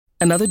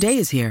Another day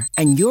is here,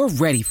 and you're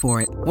ready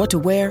for it. What to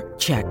wear?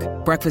 Check.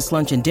 Breakfast,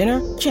 lunch, and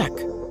dinner? Check.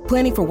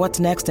 Planning for what's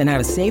next and how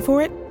to save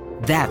for it?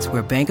 That's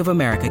where Bank of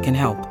America can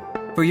help.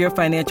 For your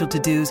financial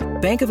to-dos,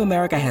 Bank of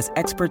America has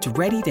experts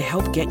ready to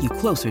help get you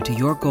closer to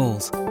your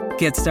goals.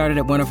 Get started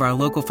at one of our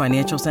local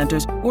financial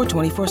centers or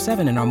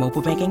 24/7 in our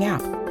mobile banking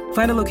app.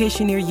 Find a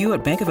location near you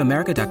at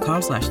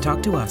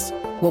bankofamerica.com/talktous.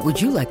 What would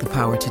you like the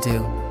power to do?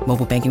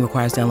 Mobile banking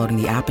requires downloading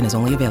the app and is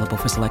only available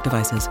for select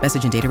devices.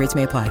 Message and data rates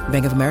may apply.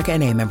 Bank of America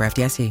N.A., member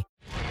FDIC.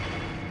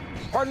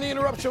 Pardon the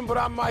interruption, but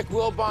I'm Mike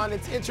Wilbon.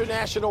 It's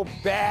International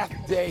Bath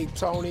Day,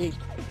 Tony.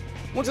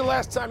 When's the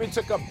last time you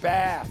took a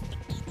bath?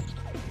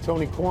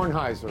 Tony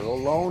Kornheiser,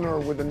 alone or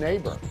with a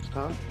neighbor,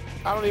 huh?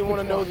 I don't even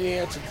want to know the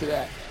answer to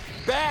that.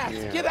 Baths,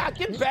 Yeah. Get out,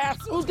 get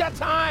baths. Who's got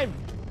time?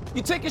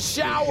 You take a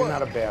shower. You're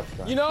not a bath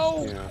guy. You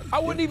know, Yeah. I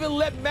wouldn't even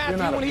let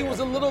Matthew, when he was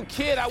a little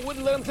kid, I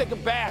wouldn't let him take a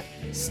bath.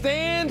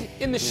 Stand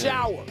in the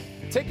shower.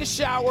 Take a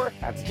shower,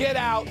 get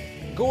out,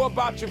 go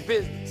about your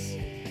business.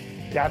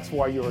 That's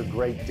why you're a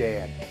great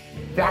dad.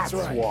 That's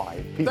right.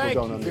 why. People Thank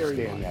don't you very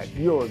understand much. that.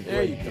 You're a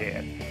There you great go.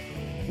 dad.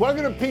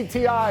 Welcome to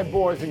PTI,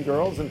 boys and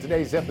girls. In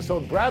today's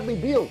episode, Bradley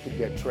Beal could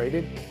get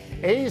traded.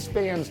 A's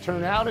fans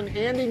turn out, and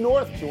Andy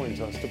North joins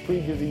us to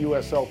preview the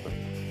U.S. Open.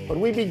 But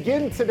we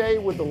begin today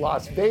with the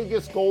Las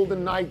Vegas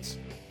Golden Knights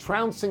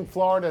trouncing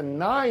Florida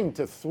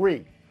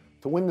 9-3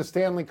 to win the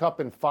Stanley Cup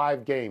in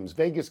 5 games.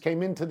 Vegas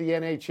came into the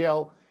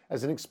NHL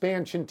as an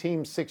expansion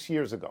team 6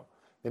 years ago.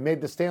 They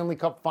made the Stanley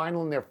Cup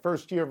final in their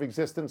first year of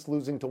existence,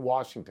 losing to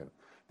Washington.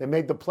 They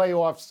made the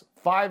playoffs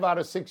 5 out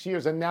of 6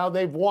 years, and now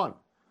they've won.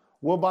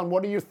 Wilbon,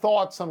 what are your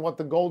thoughts on what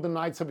the Golden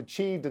Knights have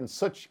achieved in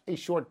such a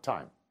short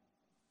time?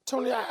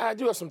 Tony, I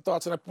do have some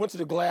thoughts, and I went to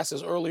the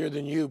glasses earlier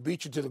than you,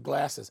 beat you to the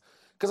glasses,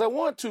 because I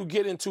want to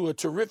get into a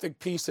terrific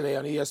piece today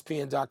on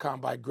ESPN.com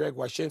by Greg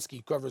Wyshynski,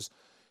 who covers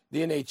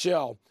the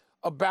NHL,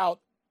 about,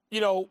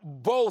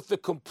 both the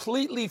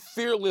completely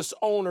fearless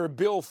owner,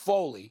 Bill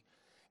Foley,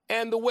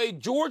 and the way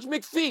George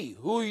McPhee,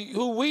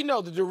 who we know,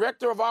 the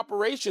director of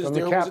operations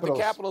there, who was at the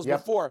Capitals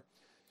before,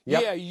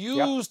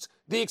 used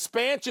the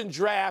expansion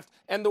draft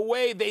and the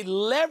way they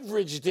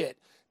leveraged it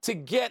to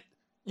get,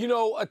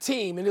 a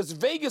team. And it's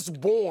Vegas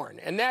born.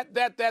 And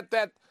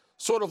that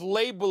sort of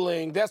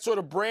labeling, that sort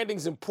of branding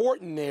is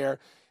important there.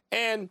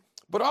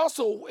 But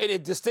also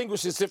it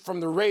distinguishes it from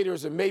the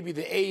Raiders and maybe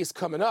the A's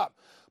coming up.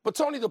 But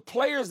Tony, the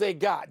players they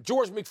got,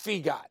 George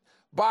McPhee got,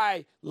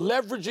 by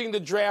leveraging the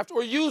draft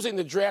or using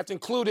the draft,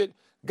 included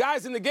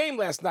guys in the game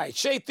last night: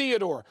 Shea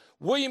Theodore,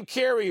 William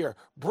Carrier,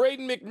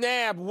 Braden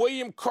McNabb,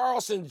 William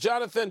Karlsson,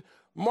 Jonathan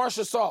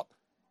Marchessault.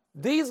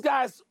 These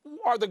guys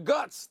are the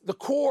guts, the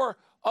core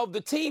of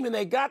the team, and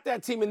they got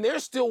that team, and they're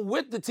still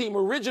with the team,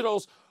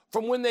 originals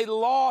from when they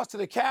lost to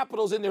the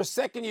Capitals in their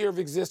second year of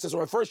existence,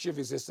 or first year of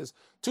existence,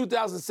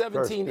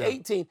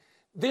 2017-18.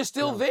 They're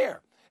still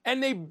there.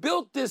 And they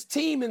built this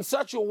team in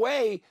such a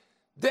way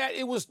that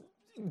it was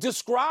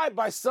described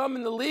by some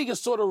in the league as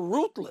sort of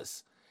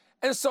ruthless.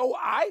 And so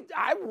I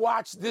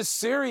watched this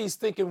series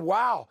thinking,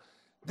 wow,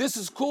 this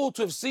is cool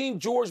to have seen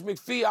George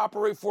McPhee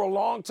operate for a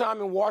long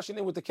time in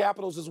Washington with the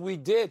Capitals as we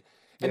did,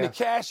 and to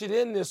cash it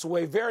in this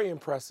way, very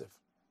impressive.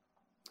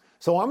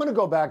 So I'm going to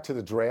go back to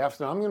the draft,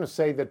 and I'm going to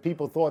say that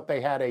people thought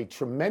they had a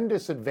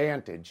tremendous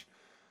advantage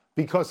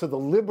because of the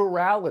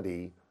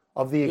liberality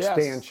of the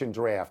expansion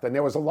draft. And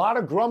there was a lot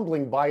of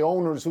grumbling by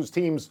owners whose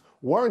teams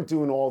weren't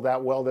doing all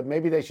that well that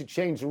maybe they should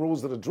change the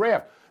rules of the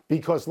draft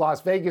because Las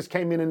Vegas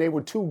came in and they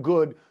were too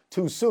good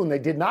too soon. They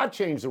did not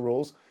change the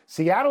rules.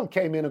 Seattle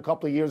came in a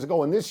couple of years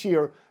ago and this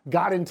year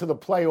got into the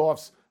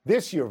playoffs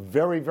this year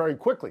very, very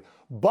quickly.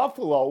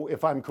 Buffalo,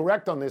 if I'm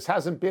correct on this,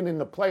 hasn't been in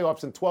the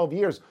playoffs in 12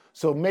 years,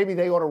 so maybe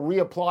they ought to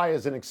reapply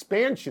as an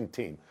expansion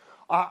team.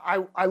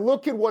 I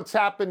look at what's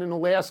happened in the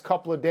last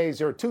couple of days.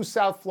 There are 2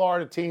 South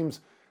Florida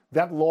teams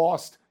that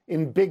lost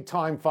in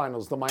big-time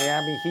finals, the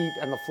Miami Heat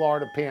and the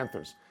Florida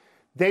Panthers.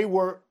 They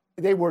were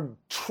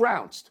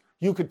trounced.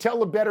 You could tell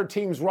the better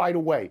teams right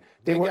away.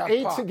 They were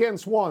 8s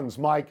against 1s,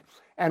 Mike.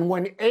 And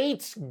when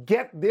 8s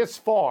get this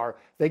far,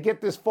 they get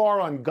this far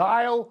on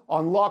guile,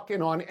 on luck,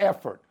 and on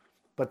effort.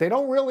 But they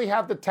don't really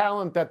have the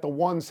talent that the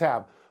 1s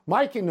have.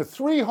 Mike, in the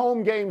 3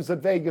 home games that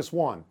Vegas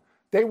won,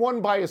 they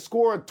won by a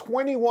score of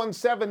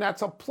 21-7.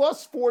 That's a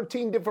plus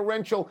 14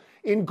 differential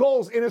in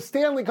goals. In a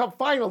Stanley Cup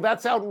final,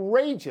 that's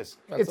outrageous.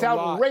 It's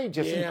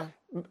outrageous. Yeah.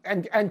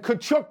 And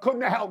Tkachuk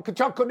couldn't have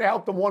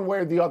helped them one way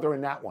or the other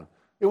in that one.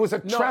 It was a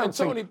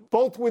trouncing, Tony,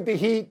 both with the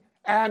Heat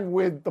and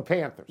with the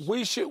Panthers.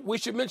 We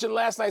should mention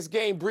last night's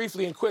game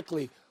briefly and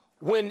quickly.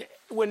 When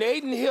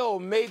Aiden Hill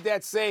made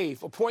that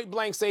save, a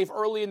point-blank save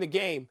early in the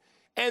game,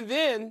 and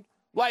then,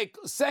 like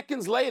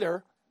seconds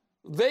later,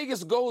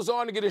 Vegas goes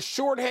on to get a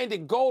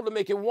shorthanded goal to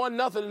make it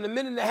 1-0, and a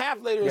minute and a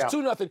half later, it's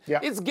 2-0. Yeah.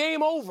 It's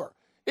game over.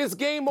 It's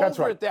game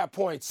over at that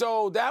point.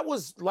 So that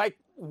was like,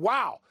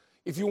 wow.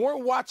 If you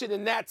weren't watching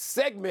in that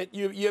segment,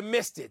 you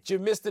missed it. You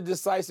missed the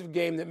decisive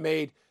game that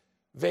made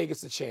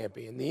Vegas the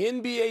champion. The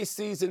NBA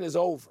season is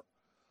over,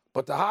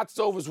 but the hot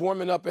stove is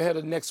warming up ahead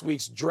of next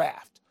week's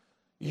draft.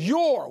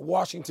 Your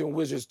Washington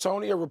Wizards,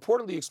 Tony, are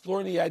reportedly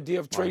exploring the idea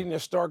of trading their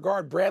star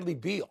guard, Bradley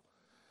Beal.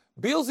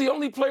 Beal's the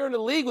only player in the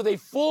league with a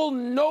full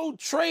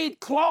no-trade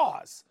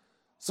clause,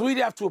 so he'd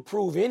have to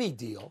approve any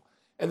deal.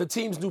 And the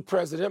team's new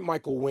president,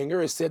 Michael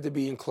Winger, is said to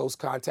be in close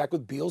contact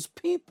with Beal's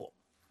people.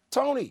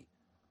 Tony,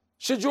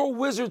 should your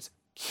Wizards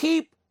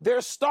keep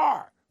their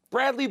star,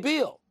 Bradley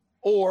Beal,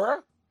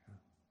 or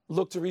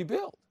look to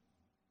rebuild?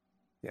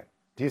 Yeah.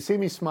 Do you see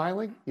me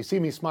smiling? You see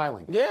me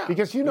smiling? Yeah.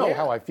 Because you know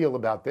how I feel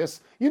about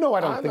this. You know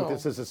I don't think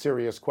this is a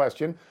serious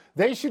question.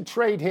 They should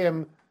trade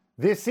him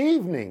this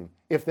evening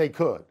if they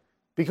could.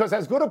 Because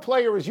as good a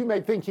player as you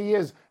may think he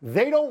is,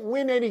 they don't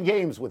win any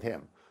games with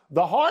him.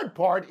 The hard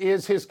part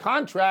is his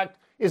contract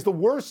is the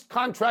worst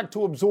contract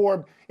to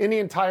absorb in the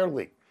entire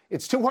league.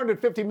 It's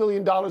 $250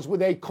 million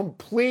with a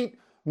complete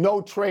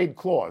no-trade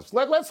clause.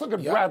 Let's look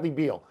at Bradley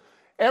Beal.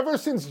 Ever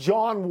since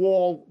John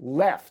Wall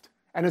left,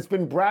 and it's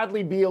been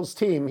Bradley Beal's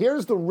team,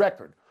 here's the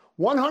record.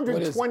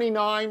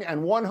 129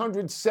 and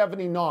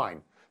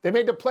 179. They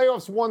made the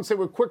playoffs once. They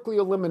were quickly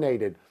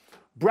eliminated.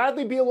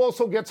 Bradley Beal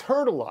also gets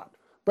hurt a lot.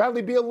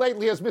 Bradley Beal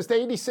lately has missed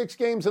 86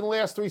 games in the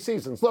last 3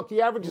 seasons. Look,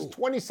 he averages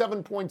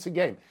 27 points a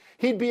game.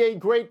 He'd be a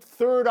great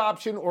third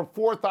option or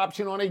fourth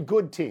option on a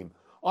good team,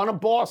 on a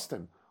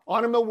Boston,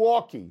 on a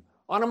Milwaukee,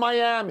 on a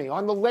Miami,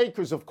 on the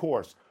Lakers, of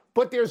course.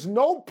 But there's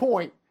no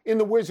point in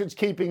the Wizards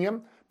keeping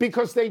him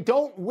because they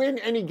don't win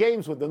any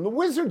games with him. The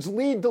Wizards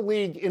lead the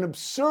league in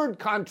absurd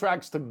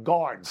contracts to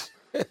guards.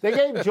 They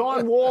gave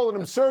John Wall an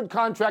absurd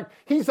contract.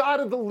 He's out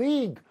of the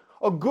league.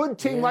 A good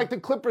team like the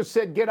Clippers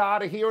said, get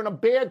out of here, and a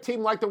bad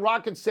team like the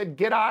Rockets said,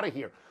 get out of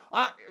here.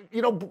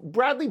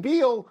 Bradley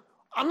Beal,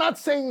 I'm not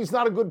saying he's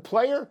not a good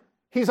player.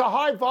 He's a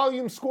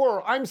high-volume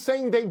scorer. I'm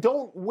saying they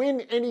don't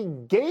win any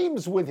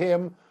games with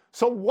him,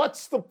 so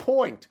what's the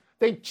point?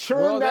 They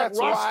churn that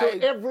roster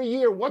every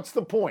year. What's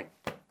the point?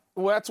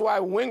 Well, that's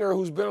why Winger,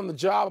 who's been on the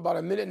job about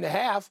a minute and a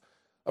half,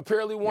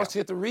 apparently wants to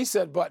hit the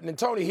reset button. And,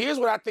 Tony, here's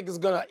what I think is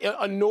going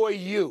to annoy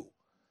you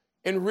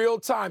in real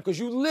time, because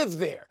you live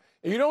there.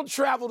 And you don't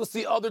travel to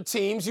see other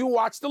teams. You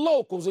watch the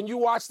locals, and you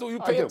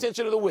pay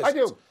attention to the Wizards. I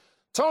do.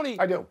 Tony,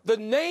 I do.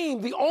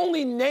 The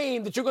only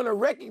name that you're going to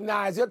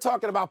recognize they're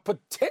talking about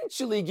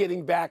potentially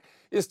getting back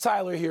is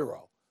Tyler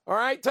Hero. All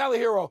right? Tyler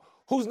Hero,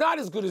 who's not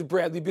as good as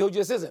Bradley Beal,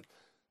 just isn't.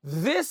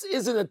 This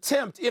is an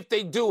attempt if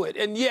they do it.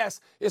 And yes,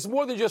 it's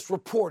more than just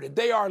reported.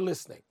 They are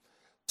listening.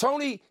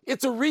 Tony,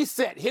 it's a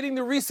reset, hitting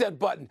the reset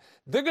button.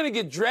 They're going to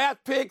get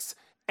draft picks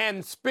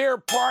and spare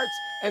parts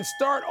and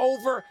start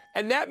over,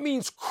 and that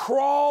means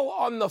crawl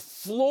on the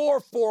floor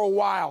for a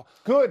while.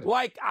 Good.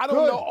 Like, I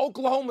don't know,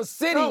 Oklahoma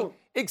City,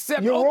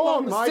 except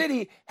Oklahoma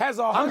City has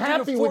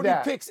 140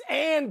 picks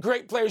and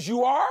great players.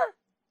 You are?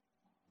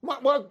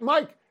 Well,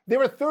 Mike,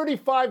 they're a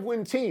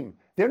 35-win team.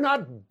 They're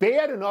not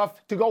bad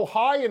enough to go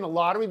high in the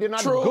lottery. They're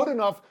not good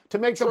enough to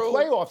make the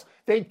playoffs.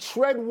 They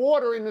tread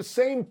water in the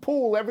same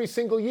pool every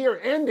single year.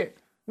 End it.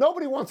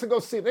 Nobody wants to go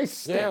see it. They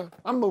stink. Yeah.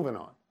 I'm moving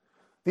on.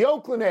 The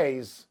Oakland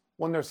A's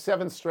won their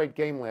 7th straight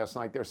game last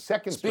night, their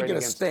 2nd straight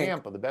against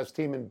Tampa, the best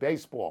team in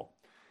baseball.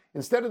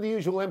 Instead of the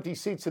usual empty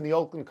seats in the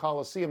Oakland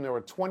Coliseum, there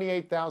were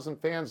 28,000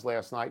 fans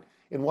last night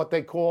in what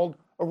they called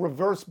a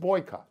reverse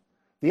boycott.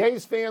 The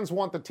A's fans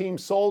want the team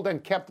sold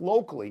and kept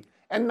locally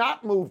and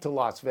not moved to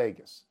Las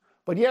Vegas.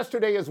 But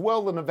yesterday as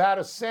well, the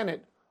Nevada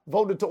Senate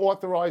voted to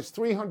authorize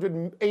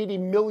 $380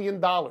 million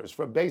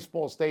for a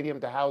baseball stadium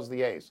to house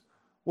the A's.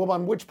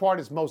 Wilbon, which part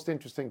is most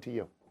interesting to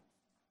you?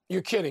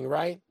 You're kidding,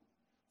 right?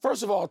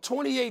 First of all,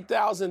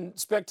 28,000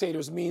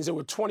 spectators means there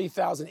were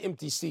 20,000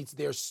 empty seats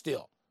there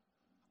still.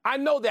 I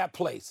know that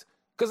place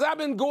because I've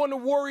been going to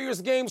Warriors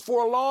games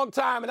for a long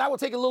time, and I will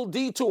take a little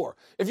detour.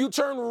 If you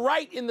turn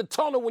right in the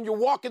tunnel when you're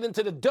walking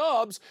into the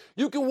Dubs,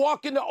 you can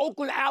walk into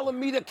Oakland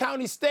Alameda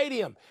County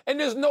Stadium, and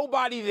there's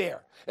nobody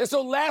there. And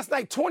so last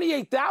night,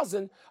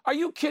 28,000, are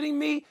you kidding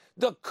me?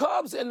 The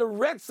Cubs and the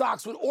Red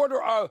Sox would order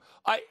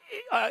an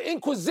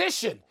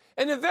inquisition,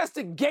 an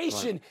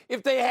investigation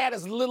if they had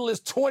as little as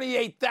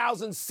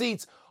 28,000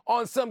 seats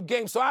on some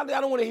game. So I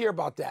don't want to hear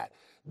about that.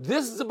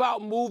 This is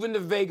about moving to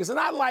Vegas. And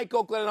I like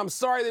Oakland, and I'm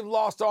sorry they've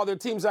lost all their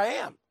teams. I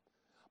am.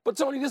 But,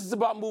 Tony, this is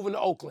about moving to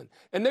Oakland.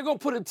 And they're going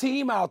to put a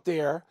team out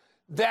there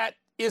that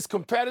is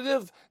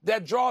competitive,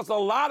 that draws a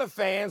lot of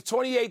fans.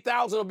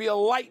 28,000 will be a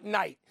light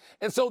night.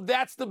 And so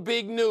that's the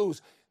big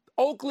news.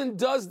 Oakland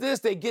does this.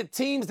 They get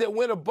teams that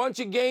win a bunch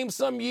of games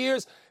some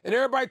years, and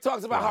everybody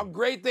talks about how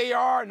great they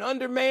are and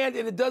undermanned,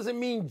 and it doesn't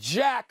mean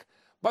jack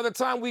by the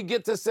time we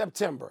get to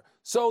September.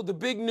 So the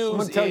big news is... I'm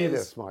going to tell you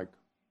this, Mike.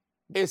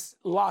 It's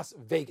Las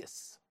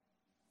Vegas.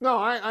 No,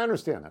 I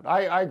understand that.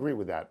 I agree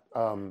with that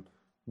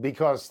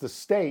because the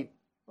state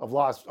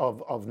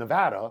of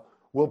Nevada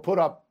will put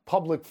up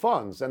public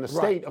funds, and the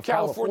state of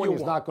California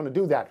is not going to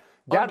do that.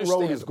 That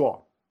road is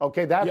gone.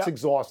 Okay, that's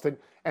exhausted.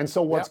 And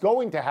so what's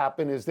going to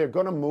happen is they're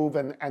going to move,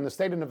 and the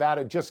state of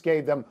Nevada just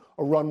gave them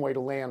a runway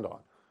to land on.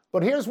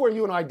 But here's where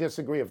you and I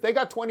disagree. If they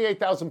got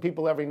 28,000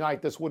 people every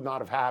night, this would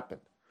not have happened.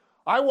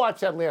 I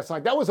watched that last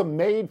night. That was a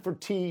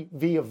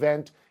made-for-TV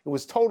event. It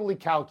was totally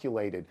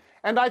calculated.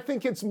 And I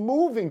think it's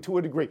moving to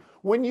a degree.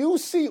 When you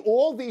see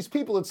all these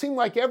people, it seemed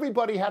like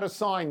everybody had a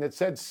sign that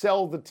said,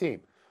 sell the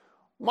team.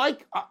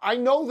 Mike, I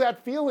know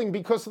that feeling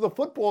because of the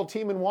football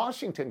team in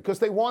Washington, because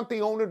they want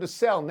the owner to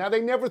sell. Now, they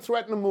never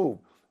threaten to move.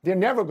 They're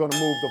never going to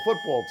move the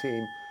football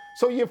team.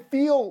 So you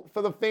feel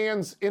for the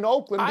fans in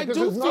Oakland because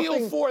I do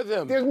feel for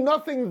them. There's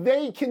nothing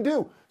they can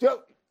do.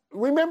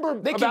 Remember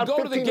they about can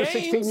go 15 to the or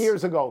 16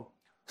 years ago,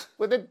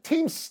 well, the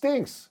team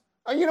stinks.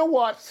 You know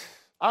what?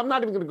 I'm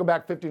not even going to go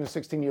back 15 or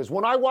 16 years.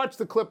 When I watched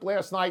the clip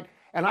last night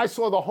and I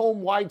saw the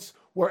home whites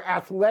where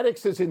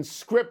athletics is in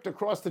script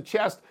across the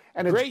chest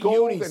and it's great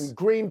gold unis. and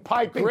green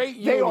piping,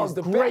 They are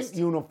the great best.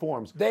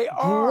 uniforms. They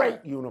are.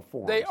 Great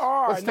uniforms. They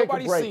are. Let's take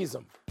Nobody a break. sees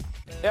them.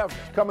 Ever.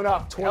 Coming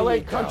up,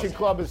 LA Country 28,000.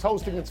 Club is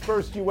hosting its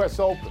first U.S.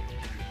 Open.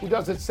 Who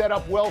does it set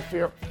up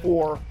welfare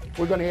for?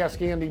 We're going to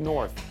ask Andy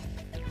North.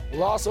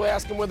 We'll also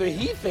ask him whether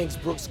he thinks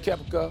Brooks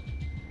Koepka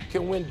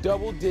can win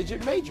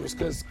double-digit majors,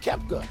 because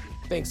Koepka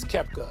thinks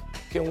Koepka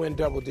can win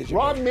double-digit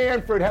Rob majors.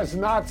 Manfred has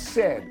not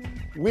said,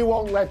 we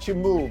won't let you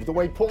move. The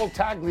way Paul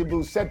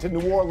Tagliabue said to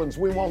New Orleans,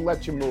 we won't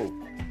let you move.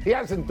 He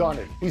hasn't done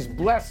it. He's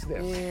blessed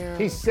this. Yeah.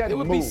 He said it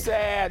would move. be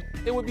sad.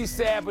 It would be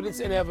sad, but it's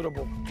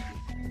inevitable.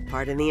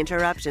 Pardon the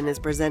Interruption is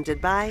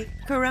presented by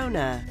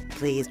Corona.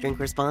 Please drink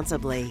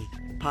responsibly.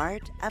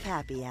 Part of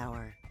Happy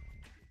Hour.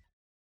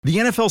 The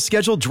NFL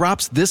schedule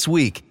drops this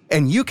week,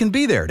 and you can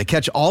be there to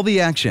catch all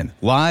the action,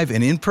 live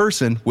and in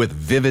person with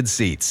Vivid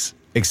Seats.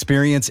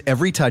 Experience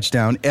every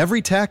touchdown,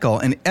 every tackle,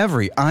 and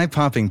every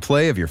eye-popping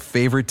play of your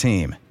favorite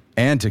team.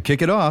 And to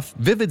kick it off,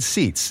 Vivid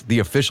Seats, the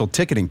official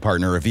ticketing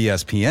partner of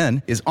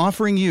ESPN, is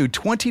offering you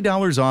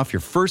 $20 off your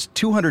first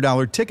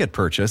 $200 ticket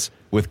purchase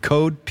with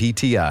code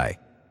PTI.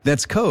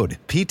 That's code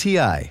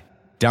PTI.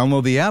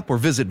 Download the app or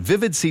visit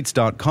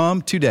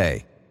vividseats.com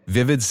today.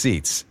 Vivid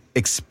Seats.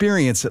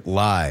 Experience it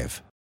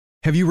live.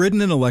 Have you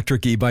ridden an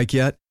electric e-bike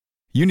yet?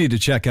 You need to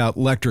check out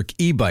Electric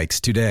E-Bikes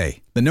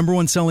today, the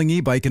 #1 selling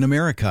e-bike in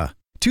America.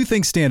 Two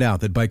things stand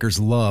out that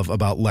bikers love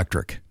about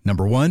Electric.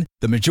 Number one,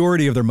 the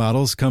majority of their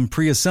models come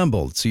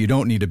pre-assembled, so you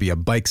don't need to be a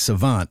bike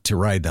savant to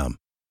ride them.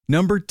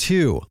 Number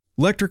two,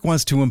 Electric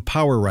wants to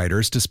empower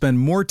riders to spend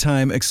more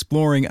time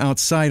exploring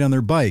outside on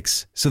their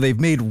bikes, so they've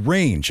made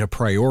range a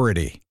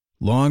priority.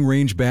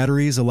 Long-range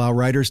batteries allow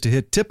riders to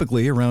hit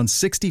typically around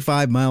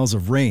 65 miles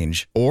of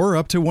range, or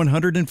up to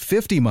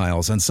 150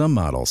 miles on some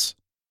models.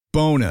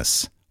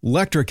 Bonus,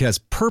 Electric has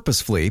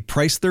purposefully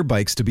priced their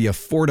bikes to be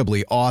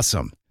affordably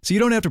awesome, so you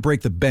don't have to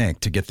break the bank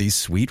to get these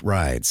sweet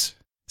rides.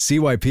 See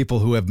why people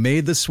who have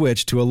made the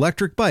switch to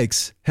electric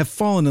bikes have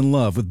fallen in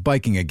love with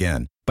biking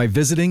again by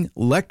visiting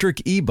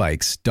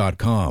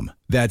electricebikes.com.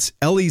 That's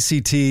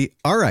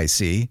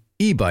LECTRIC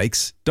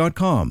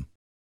ebikes.com.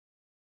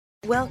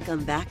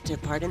 Welcome back to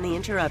Pardon the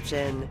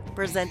Interruption,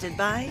 presented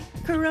by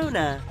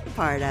Corona,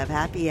 part of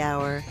Happy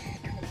Hour.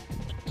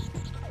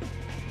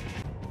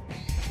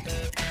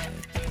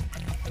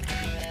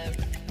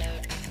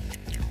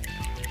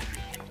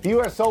 The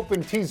U.S.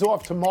 Open tees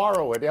off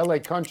tomorrow at LA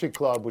Country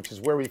Club, which is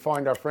where we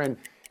find our friend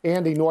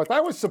Andy North. I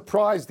was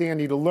surprised,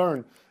 Andy, to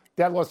learn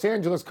that Los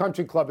Angeles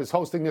Country Club is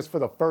hosting this for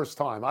the first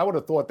time. I would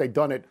have thought they'd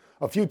done it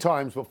a few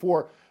times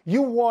before.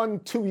 You won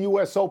 2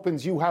 U.S.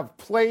 Opens. You have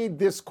played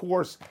this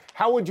course.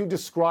 How would you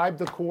describe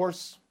the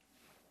course?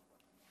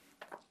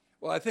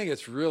 Well, I think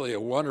it's really a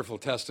wonderful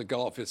test of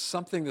golf. It's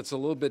something that's a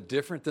little bit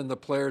different than the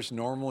players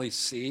normally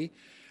see.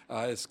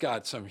 It's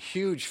got some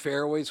huge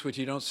fairways, which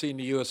you don't see in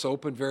the U.S.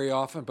 Open very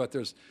often, but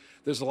there's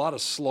a lot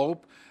of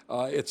slope.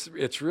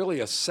 It's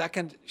really a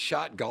second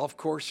shot golf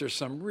course. There's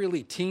some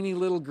really teeny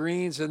little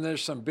greens, and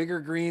there's some bigger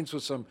greens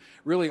with some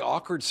really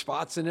awkward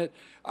spots in it.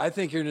 I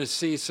think you're going to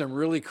see some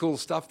really cool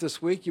stuff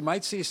this week. You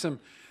might see some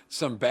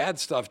bad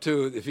stuff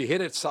too. If you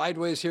hit it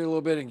sideways here a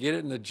little bit and get it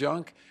in the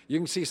junk, you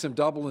can see some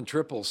double and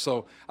triples.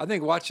 So I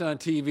think watching on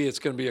TV, it's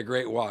going to be a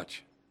great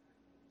watch.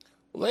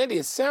 Well, Andy,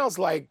 it sounds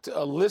like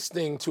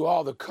listening to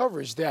all the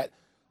coverage that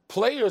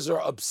players are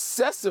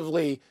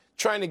obsessively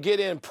trying to get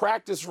in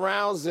practice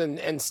rounds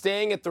and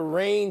staying at the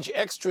range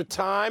extra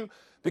time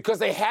because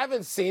they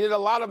haven't seen it. A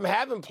lot of them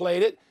haven't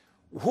played it.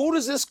 Who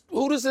does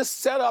this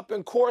setup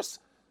and course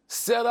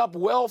set up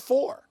well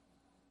for?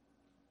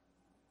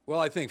 Well,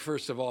 I think,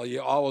 first of all,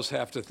 you always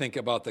have to think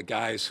about the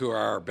guys who are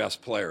our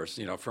best players,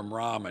 you know, from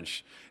Rahm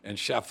and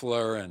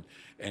Scheffler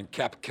and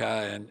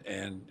Koepka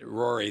and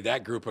Rory,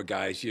 that group of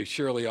guys. You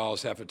surely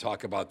always have to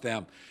talk about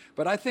them.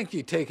 But I think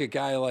you take a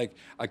guy like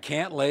a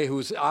Cantlay,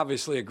 who's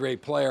obviously a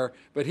great player,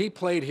 but he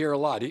played here a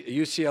lot. A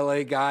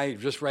UCLA guy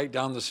just right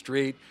down the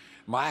street.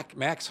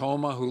 Max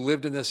Homa, who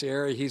lived in this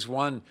area, he's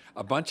won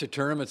a bunch of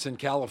tournaments in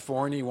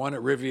California. He won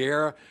at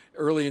Riviera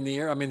early in the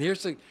year. I mean,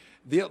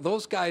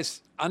 those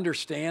guys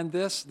understand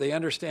this. They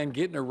understand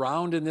getting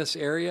around in this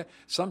area.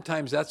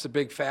 Sometimes that's a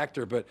big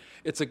factor, but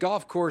it's a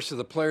golf course that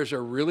the players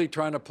are really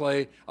trying to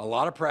play a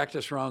lot of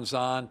practice rounds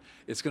on.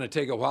 It's going to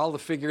take a while to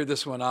figure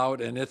this one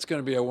out, and it's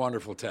going to be a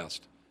wonderful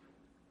test.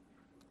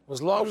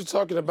 As long as we're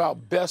talking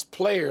about best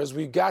players,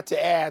 we've got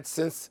to add,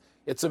 since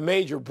it's a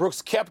major,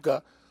 Brooks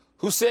Koepka,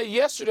 who said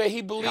yesterday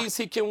he believes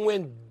he can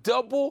win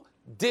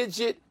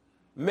double-digit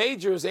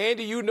majors.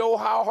 Andy, you know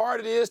how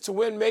hard it is to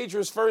win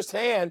majors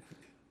firsthand.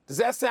 Does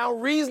that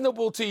sound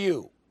reasonable to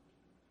you?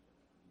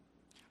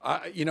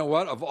 You know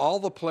what? Of all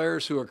the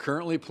players who are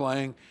currently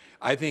playing,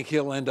 I think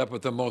he'll end up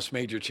with the most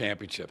major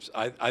championships.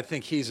 I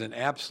think he's an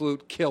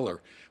absolute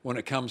killer when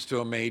it comes to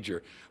a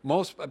major.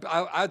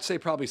 I'd say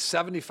probably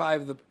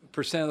 75%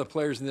 of the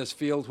players in this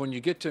field, when you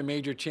get to a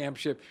major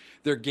championship,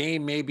 their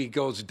game maybe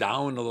goes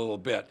down a little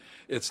bit.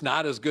 It's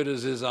not as good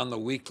as is on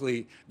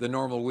the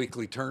normal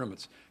weekly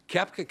tournaments.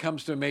 Koepka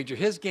comes to a major,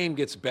 his game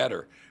gets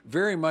better.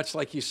 Very much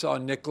like you saw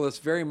Nicklaus,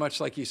 very much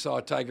like you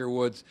saw Tiger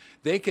Woods.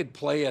 They could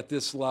play at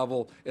this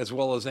level as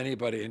well as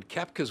anybody. And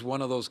Koepka's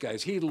one of those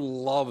guys. He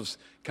loves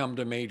come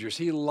to majors.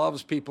 He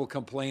loves people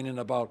complaining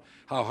about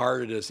how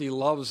hard it is. He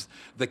loves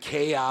the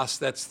chaos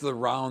that's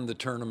around the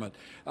tournament.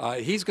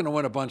 He's going to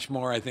win a bunch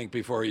more, I think,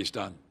 before he's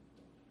done.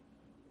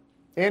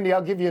 Andy,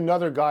 I'll give you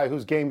another guy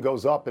whose game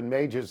goes up in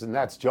majors, and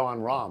that's Jon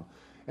Rahm.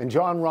 And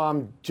Jon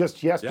Rahm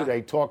just yesterday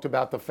talked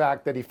about the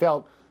fact that he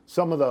felt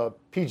some of the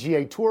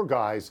PGA Tour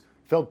guys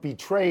felt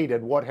betrayed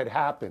at what had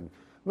happened.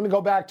 I'm going to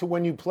go back to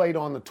when you played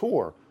on the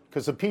tour,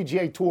 because the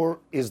PGA Tour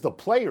is the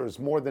players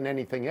more than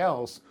anything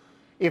else.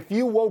 If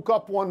you woke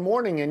up one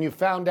morning and you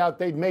found out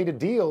they'd made a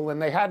deal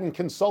and they hadn't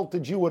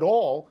consulted you at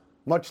all,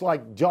 much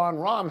like Jon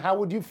Rahm, how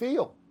would you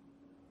feel?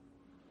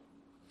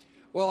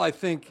 Well, I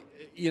think,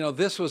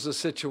 this was a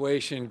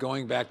situation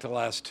going back to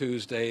last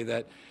Tuesday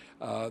that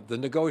the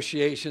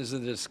negotiations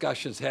and the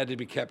discussions had to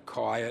be kept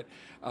quiet.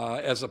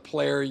 As a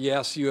player,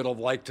 yes, you would have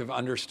liked to have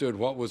understood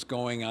what was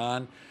going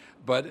on,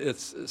 but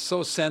it's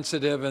so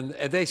sensitive, and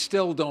they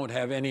still don't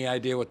have any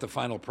idea what the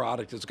final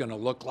product is going to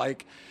look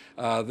like.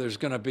 There's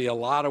going to be a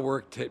lot of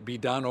work to be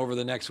done over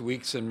the next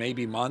weeks and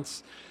maybe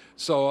months.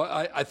 So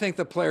I think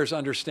the players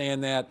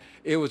understand that.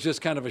 It was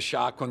just kind of a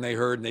shock when they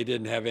heard and they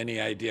didn't have any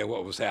idea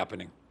what was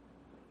happening.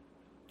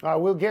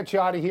 We'll get you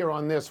out of here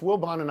on this.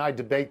 Wilbon and I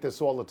debate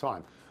this all the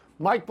time.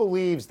 Mike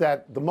believes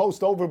that the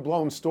most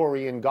overblown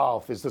story in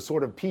golf is the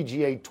sort of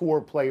PGA Tour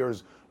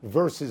players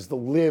versus the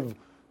LIV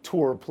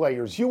Tour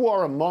players. You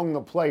are among the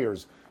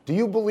players. Do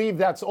you believe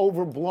that's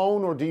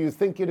overblown, or do you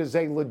think it is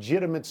a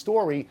legitimate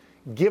story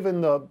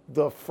given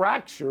the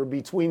fracture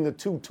between the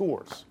two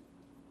tours?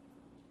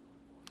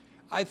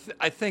 I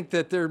think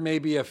that there may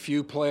be a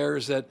few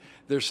players that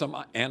there's some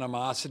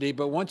animosity,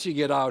 but once you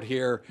get out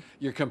here,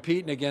 you're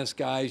competing against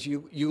guys.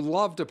 You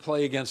love to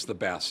play against the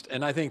best,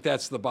 and I think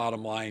that's the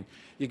bottom line.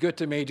 You get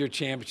to major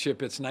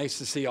championship, it's nice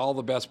to see all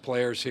the best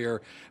players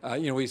here.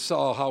 We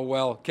saw how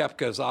well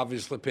Koepka has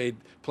obviously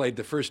played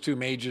the first two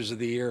majors of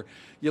the year.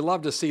 You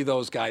love to see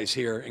those guys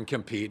here and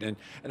compete, and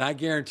I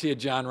guarantee you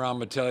Jon Rahm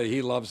will tell you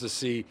he loves to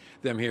see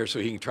them here so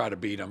he can try to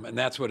beat them, and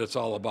that's what it's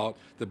all about,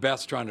 the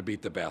best trying to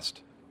beat the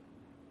best.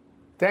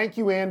 Thank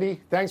you, Andy.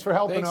 Thanks for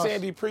helping us. Thanks,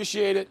 Andy.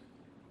 Appreciate it.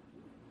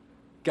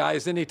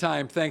 Guys,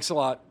 anytime. Thanks a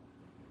lot.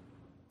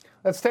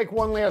 Let's take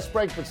one last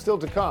break, but still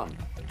to come.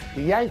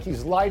 The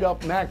Yankees light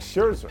up Max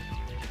Scherzer.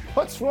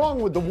 What's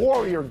wrong with the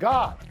Warrior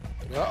God?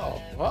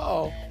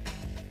 Uh-oh.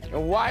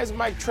 And why is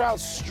Mike Trout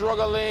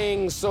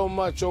struggling so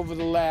much over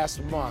the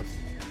last month?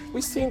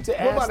 We seem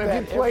to ask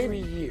that every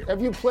year.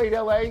 Have you played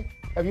L.A.?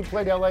 Have you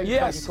played L.A.?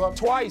 Yes,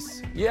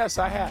 twice. Yes,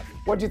 I have.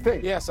 What'd you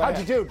think? Yes, How'd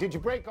you do? Did you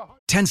break a heart?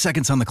 10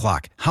 seconds on the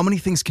clock. How many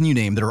things can you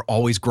name that are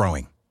always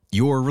growing?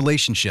 Your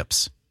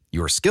relationships,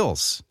 your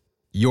skills,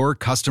 your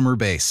customer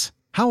base.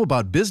 How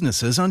about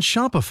businesses on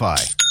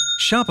Shopify?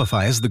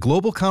 Shopify is the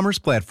global commerce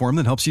platform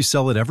that helps you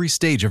sell at every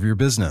stage of your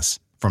business.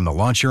 From the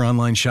launch your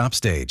online shop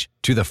stage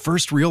to the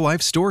first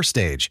real-life store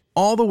stage,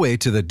 all the way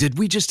to the did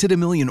we just hit a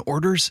million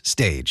orders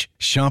stage.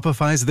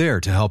 Shopify's there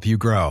to help you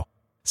grow.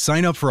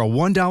 Sign up for a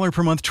 $1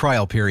 per month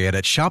trial period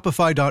at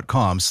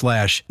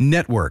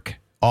shopify.com/network,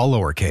 all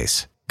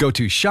lowercase. Go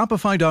to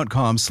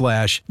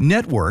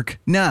shopify.com/network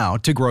now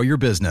to grow your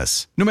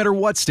business, no matter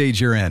what stage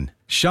you're in.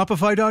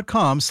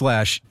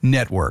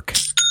 Shopify.com/network.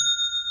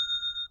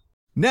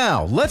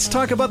 Now, let's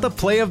talk about the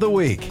play of the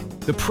week.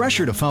 The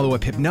pressure to follow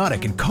up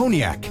Hypnotic and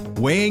Cognac,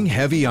 weighing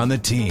heavy on the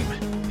team.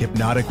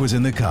 Hypnotic was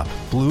in the cup,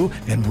 blue,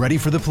 and ready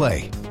for the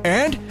play.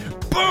 And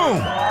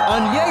boom!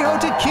 Añejo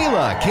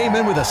Tequila came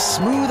in with a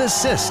smooth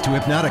assist to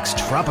Hypnotic's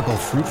tropical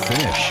fruit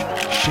finish.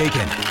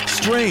 Shaken,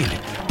 strained,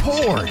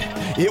 poured.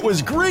 It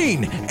was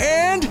green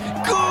and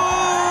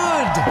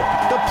good!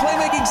 The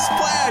playmaking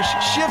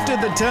splash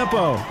shifted the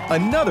tempo.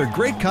 Another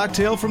great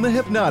cocktail from the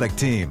Hypnotic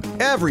team.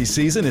 Every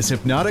season is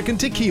Hypnotic and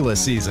Tequila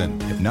season.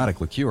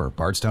 Hypnotic Liqueur,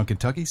 Bardstown,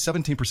 Kentucky,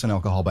 17%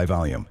 alcohol by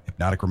volume.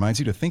 Hypnotic reminds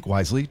you to think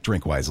wisely,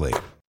 drink wisely.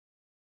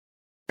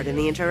 And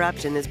the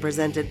interruption is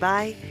presented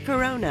by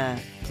Corona.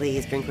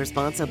 Please drink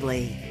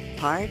responsibly.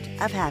 Part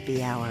of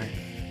Happy Hour.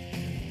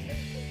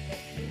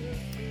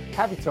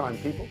 Happy time,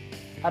 people.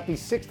 Happy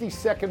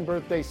 62nd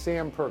birthday,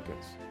 Sam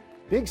Perkins.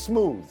 Big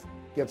Smooth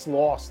gets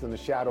lost in the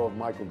shadow of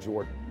Michael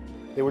Jordan.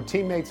 They were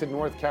teammates at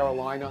North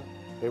Carolina.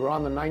 They were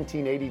on the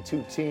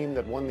 1982 team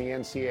that won the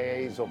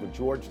NCAAs over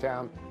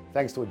Georgetown,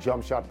 thanks to a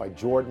jump shot by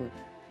Jordan.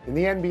 In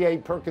the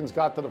NBA, Perkins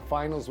got to the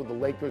finals with the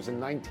Lakers in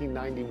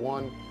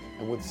 1991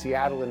 and with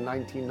Seattle in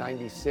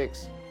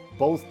 1996.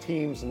 Both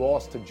teams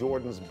lost to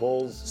Jordan's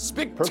Bulls.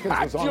 Spectacular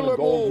Perkins was on the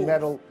gold move.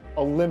 medal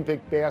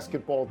Olympic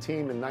basketball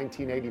team in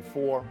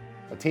 1984,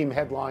 a team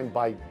headlined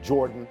by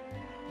Jordan.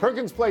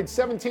 Perkins played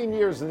 17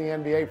 years in the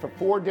NBA for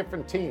 4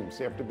 different teams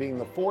after being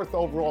the 4th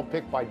overall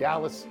pick by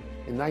Dallas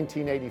in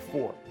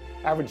 1984.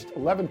 Averaged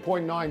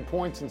 11.9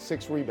 points and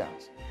 6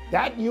 rebounds.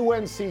 That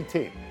UNC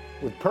team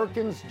with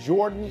Perkins,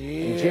 Jordan,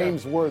 and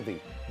James Worthy,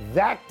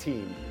 that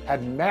team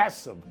had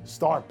massive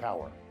star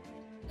power.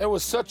 It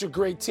was such a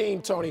great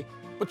team, Tony.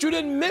 But you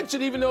didn't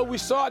mention, even though we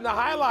saw it in the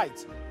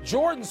highlights,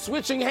 Jordan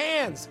switching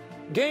hands.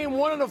 Game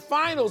 1 of the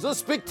finals, a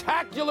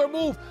spectacular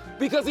move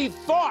because he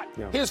thought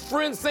his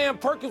friend Sam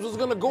Perkins was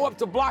going to go up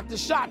to block the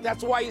shot.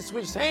 That's why he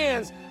switched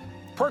hands.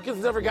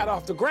 Perkins never got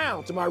off the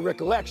ground, to my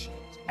recollection.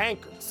 It's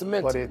anchored,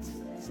 cemented.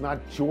 But it's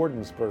not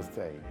Jordan's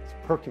birthday. It's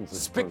Perkins'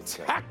 birthday.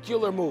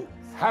 Spectacular move.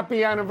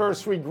 Happy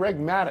anniversary, Greg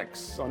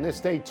Maddux. On this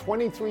day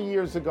 23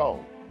 years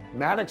ago,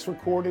 Maddux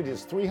recorded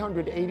his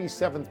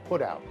 387th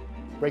putout,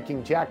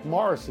 breaking Jack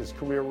Morris's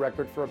career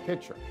record for a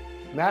pitcher.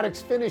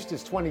 Maddux finished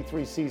his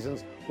 23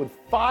 seasons with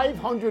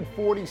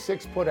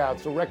 546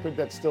 putouts, a record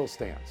that still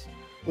stands.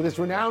 With his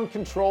renowned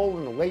control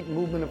and the late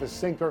movement of his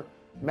sinker,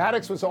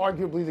 Maddux was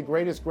arguably the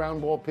greatest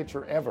ground ball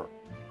pitcher ever.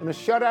 In a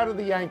shutout of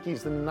the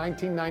Yankees in the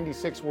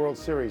 1996 World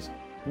Series,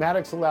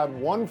 Maddux allowed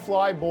 1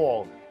 fly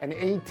ball and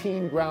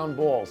 18 ground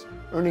balls,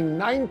 earning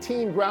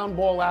 19 ground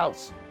ball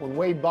outs when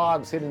Wade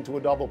Boggs hit into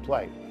a double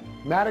play.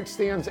 Maddux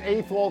stands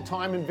 8th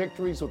all-time in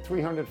victories with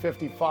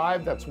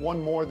 355. That's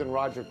 1 more than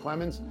Roger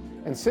Clemens.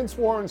 And since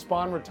Warren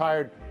Spahn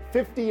retired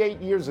 58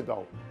 years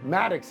ago,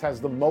 Maddux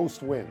has the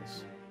most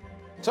wins.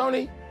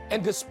 Tony,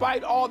 and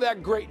despite all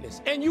that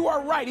greatness, and you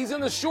are right, he's in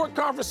the short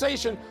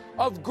conversation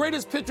of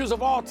greatest pitchers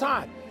of all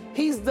time.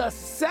 He's the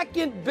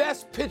 2nd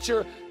best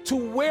pitcher to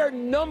wear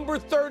number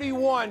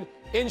 31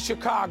 in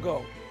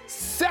Chicago.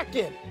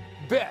 2nd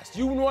best.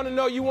 You want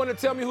to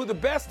tell me who the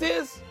best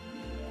is?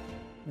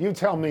 You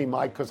tell me,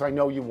 Mike, because I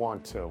know you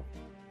want to.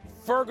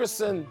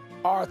 Ferguson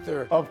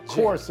Arthur. Of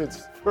course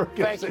it's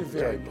Ferguson. Thank you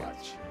very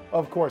much.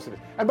 Of course it is.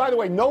 And by the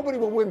way, nobody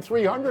will win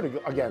 300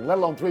 again, let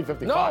alone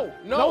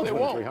 355. No, they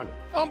won't. 300.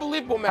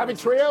 Unbelievable, man. Having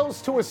trails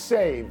to a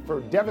save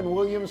for Devin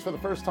Williams for the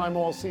first time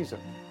all season.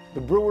 The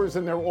Brewers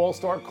and their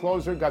all-star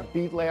closer got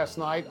beat last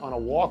night on a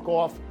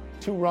walk-off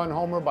 2-run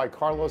homer by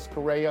Carlos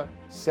Correa,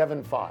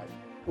 7-5.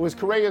 It was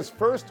Correa's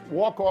first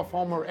walk-off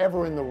homer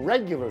ever in the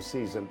regular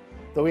season,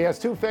 though he has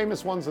 2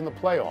 famous ones in the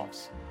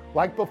playoffs.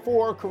 Like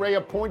before, Correa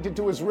pointed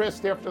to his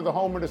wrist after the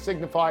homer to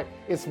signify,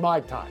 it's my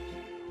time.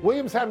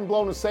 Williams hadn't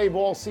blown a save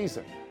all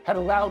season, had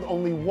allowed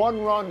only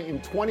 1 run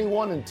in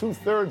 21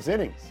 2/3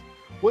 innings.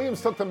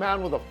 Williams took the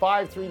mound with a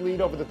 5-3 lead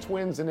over the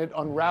Twins, and it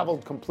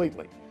unraveled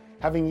completely.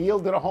 Having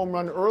yielded a home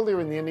run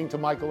earlier in the inning to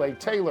Michael A.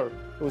 Taylor,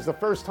 it was the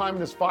first time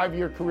in his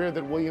 5-year career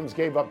that Williams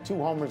gave up 2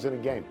 homers in a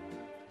game.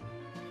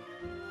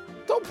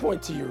 Don't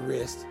point to your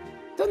wrist.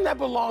 Doesn't that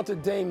belong to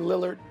Dame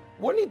Lillard?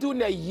 Wasn't he doing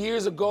that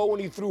years ago when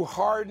he threw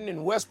Harden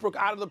and Westbrook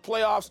out of the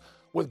playoffs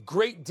with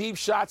great deep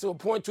shots that would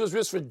point to his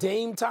wrist for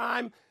Dame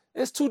time?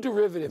 It's too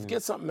derivative.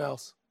 Get something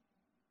else.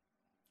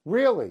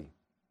 Really?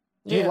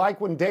 Do you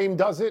like when Dame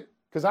does it?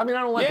 Because, I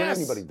don't like when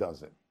anybody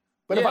does it.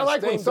 But if I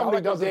like when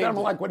somebody does it, then I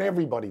don't like when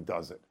everybody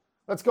does it.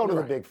 Let's go to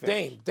the big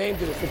fish. Dame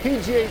did it. The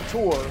PGA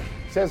Tour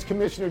says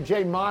Commissioner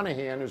Jay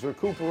Monahan is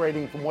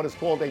recuperating from what is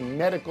called a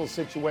medical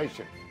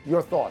situation.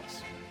 Your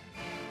thoughts?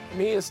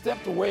 He has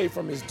stepped away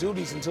from his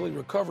duties until he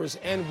recovers,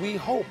 and we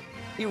hope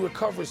he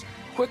recovers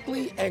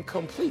quickly and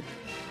completely.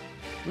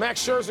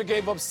 Max Scherzer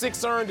gave up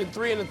 6 earned and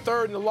 3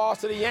 1/3 in the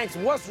loss to the Yanks.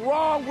 What's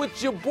wrong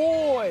with your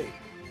boy?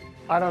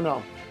 I don't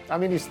know.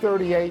 He's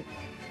 38.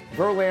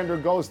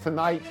 Verlander goes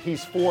tonight.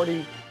 He's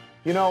 40.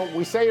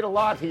 We say it a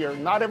lot here.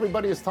 Not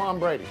everybody is Tom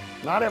Brady.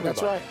 Not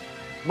everybody. That's right.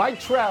 Mike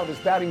Trout is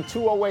batting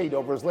 .208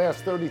 over his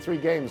last 33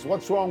 games.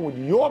 What's wrong with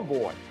your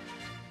boy?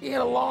 He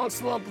had a long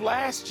slump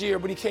last year,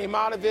 but he came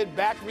out of it,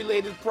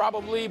 back-related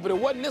probably, but it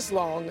wasn't this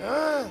long.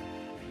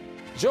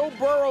 Joe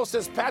Burrow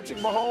says Patrick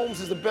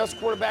Mahomes is the best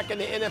quarterback in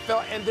the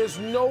NFL, and there's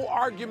no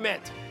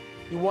argument.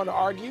 You want to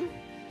argue?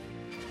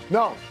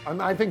 No,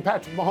 I think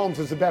Patrick Mahomes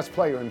is the best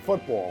player in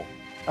football.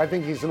 I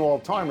think he's an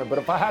all-timer, but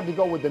if I had to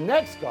go with the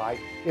next guy,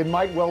 it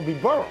might well be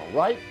Burrow,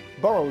 right?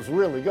 Burrow's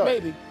really good.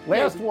 Maybe.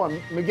 Last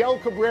one, Miguel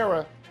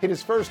Cabrera hit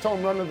his first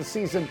home run of the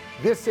season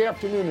this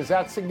afternoon. Is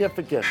that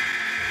significant?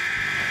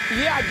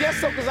 Yeah, I guess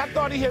so, because I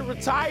thought he had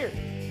retired.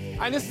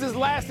 And this is his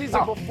last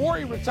season before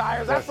he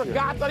retires. I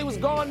forgot. I thought he was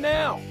gone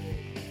now.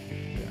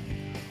 Yeah.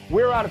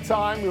 We're out of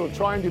time. We will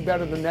try and do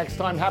better the next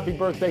time. Happy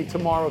birthday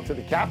tomorrow to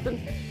the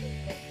captain.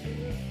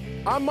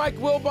 I'm Mike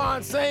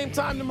Wilbon. Same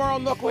time tomorrow,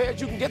 Knuckleheads.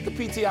 You can get the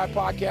PTI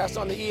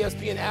podcast on the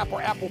ESPN app or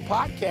Apple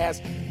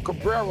Podcast.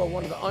 Cabrera,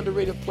 one of the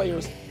underrated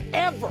players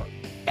ever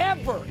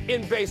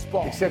in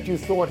baseball. Except you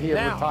thought he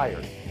had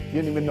retired. You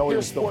didn't even know he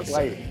was still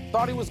playing.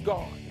 Thought he was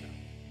gone.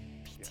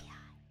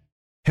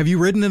 Have you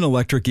ridden an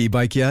electric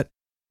e-bike yet?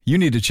 You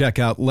need to check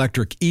out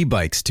Electric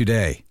E-Bikes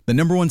today, the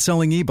 #1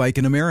 selling e-bike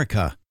in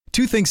America.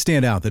 Two things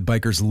stand out that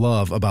bikers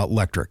love about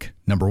Lectric.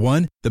 Number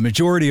one, the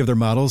majority of their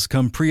models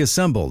come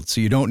pre-assembled,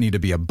 so you don't need to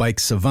be a bike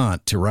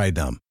savant to ride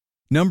them.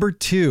 Number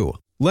two,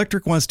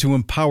 Lectric wants to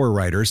empower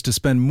riders to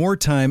spend more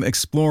time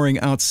exploring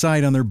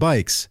outside on their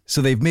bikes,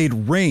 so they've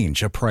made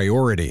range a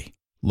priority.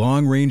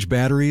 Long-range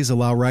batteries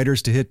allow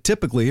riders to hit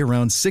typically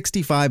around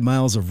 65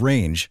 miles of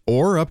range,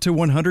 or up to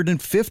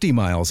 150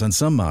 miles on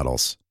some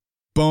models.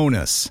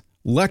 Bonus,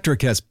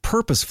 Lectric has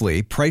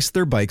purposefully priced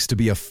their bikes to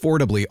be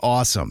affordably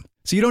awesome,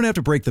 so you don't have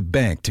to break the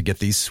bank to get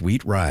these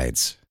sweet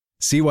rides.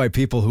 See why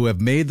people who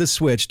have made the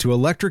switch to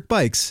electric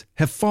bikes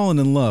have fallen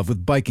in love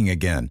with biking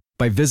again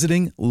by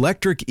visiting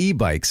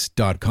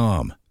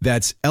lectricebikes.com.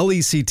 That's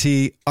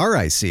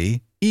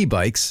LECTRIC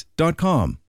ebikes.com.